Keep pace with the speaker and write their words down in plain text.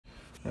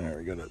There,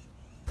 we got a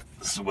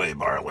sway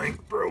bar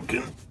link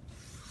broken.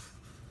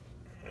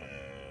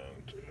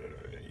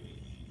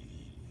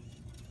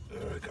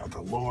 And I got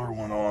the lower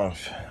one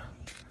off.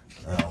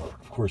 Now,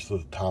 of course,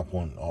 the top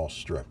one all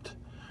stripped.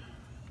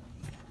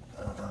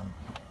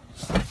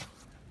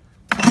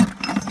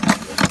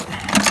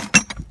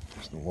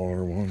 There's the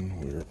lower one.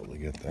 We were able to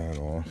get that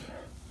off.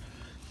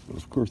 But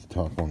of course, the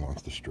top one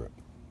wants to strip.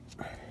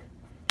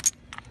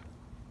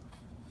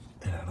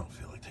 And I don't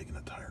feel like taking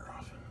the tire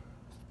off.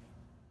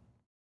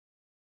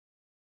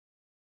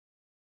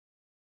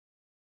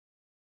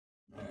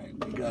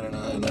 Alright, we got an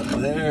eye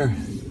up there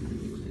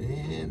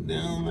and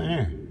down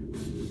there.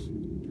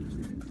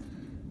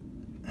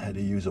 I had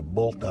to use a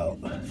bolt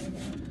out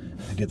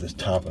to get this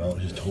top out. It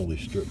was just totally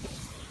stripped.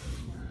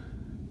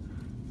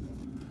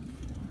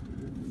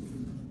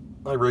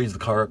 I raised the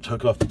car up,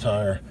 took off the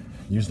tire,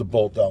 used the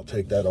bolt out,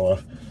 take that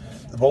off.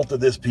 Bolted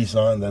this piece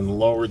on, then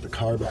lowered the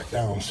car back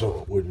down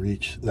so it would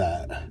reach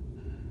that,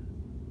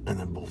 and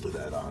then bolted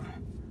that on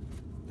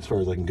as far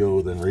as I can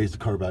go. Then raise the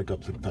car back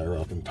up, took the tire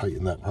off, and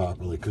tighten that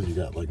properly because you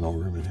got like no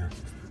room in here.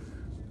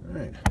 All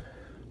right.